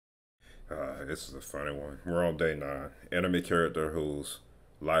This is a funny one. We're on day 9. Anime character whose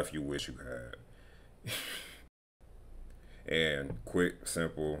life you wish you had. And quick,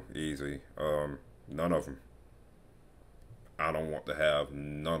 simple, easy. None of them. I don't want to have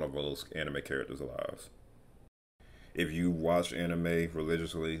none of those anime characters' lives. If you watch anime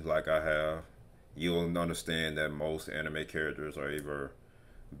religiously, like I have, you'll understand that most anime characters are either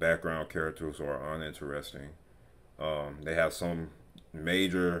background characters or uninteresting. They have some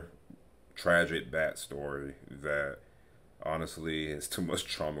major tragic backstory that honestly is too much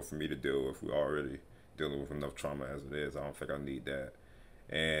trauma for me to deal with. We're already dealing with enough trauma as it is. I don't think I need that.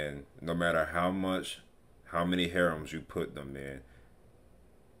 And no matter how many harems you put them in,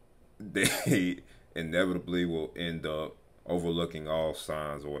 they inevitably will end up overlooking all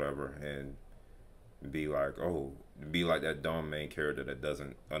signs or whatever and be like, oh, be like that dumb main character that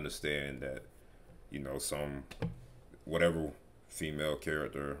doesn't understand that, some whatever female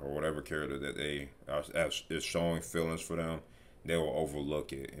character or whatever character that they are is showing feelings for them, they will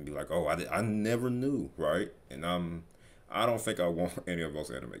overlook it and be like, oh, I never knew, right? And I don't think I want any of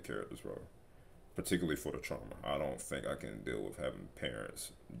those anime characters, bro. Particularly for the trauma. I don't think I can deal with having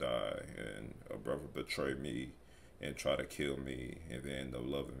parents die and a brother betray me and try to kill me and then end up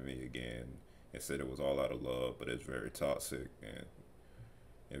loving me again and said it was all out of love, but it's very toxic,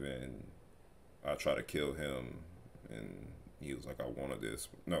 and then I try to kill him and he was like, I wanted this.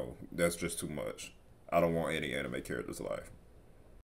 No, that's just too much. I don't want any anime character's life.